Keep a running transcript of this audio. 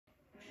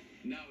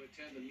Now at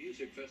 10, the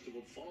music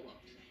festival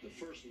fallout. The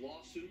first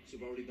lawsuits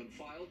have already been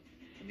filed,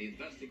 and the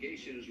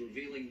investigation is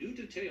revealing new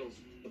details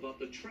about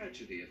the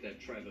tragedy at that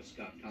Travis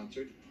Scott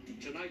concert.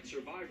 Tonight,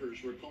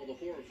 survivors recall the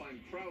horrifying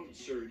crowd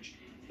surge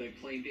that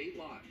claimed 8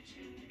 lives.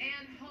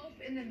 And hope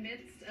in the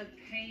midst of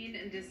pain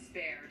and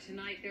despair.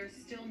 Tonight, there's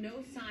still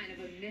no sign of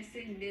a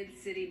missing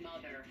mid-city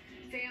mother.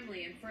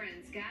 Family and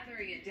friends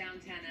gathering in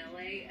downtown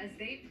LA as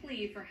they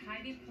plead for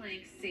Heidi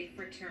Plank's safe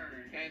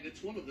return. And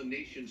it's one of the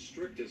nation's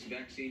strictest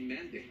vaccine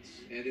mandates,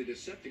 and it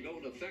is set to go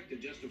into effect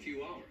in just a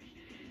few hours.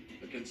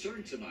 A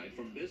concern tonight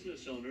from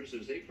business owners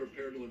as they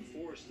prepare to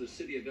enforce the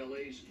city of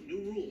LA's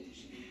new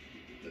rules.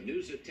 The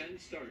news at 10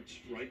 starts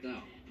right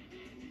now.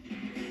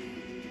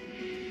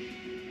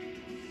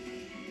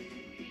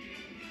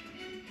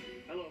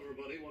 Hello,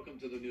 everybody. Welcome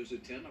to the News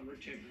at 10. I'm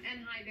Rich Chamber.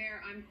 And hi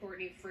there, I'm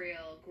Courtney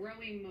Friel.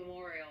 Growing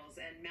memorials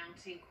and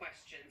mounting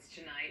questions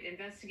tonight.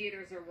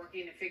 Investigators are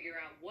working to figure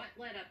out what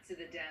led up to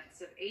the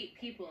deaths of 8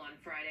 people on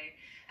Friday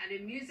at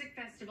a music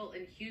festival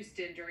in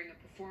Houston during a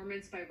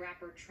performance by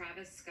rapper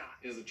Travis Scott.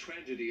 Yeah, the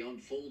tragedy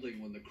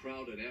unfolding when the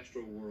crowd at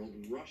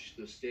Astroworld rushed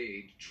the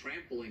stage,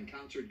 trampling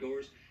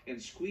concertgoers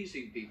and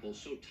squeezing people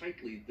so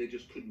tightly they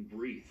just couldn't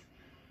breathe.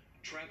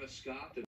 Travis Scott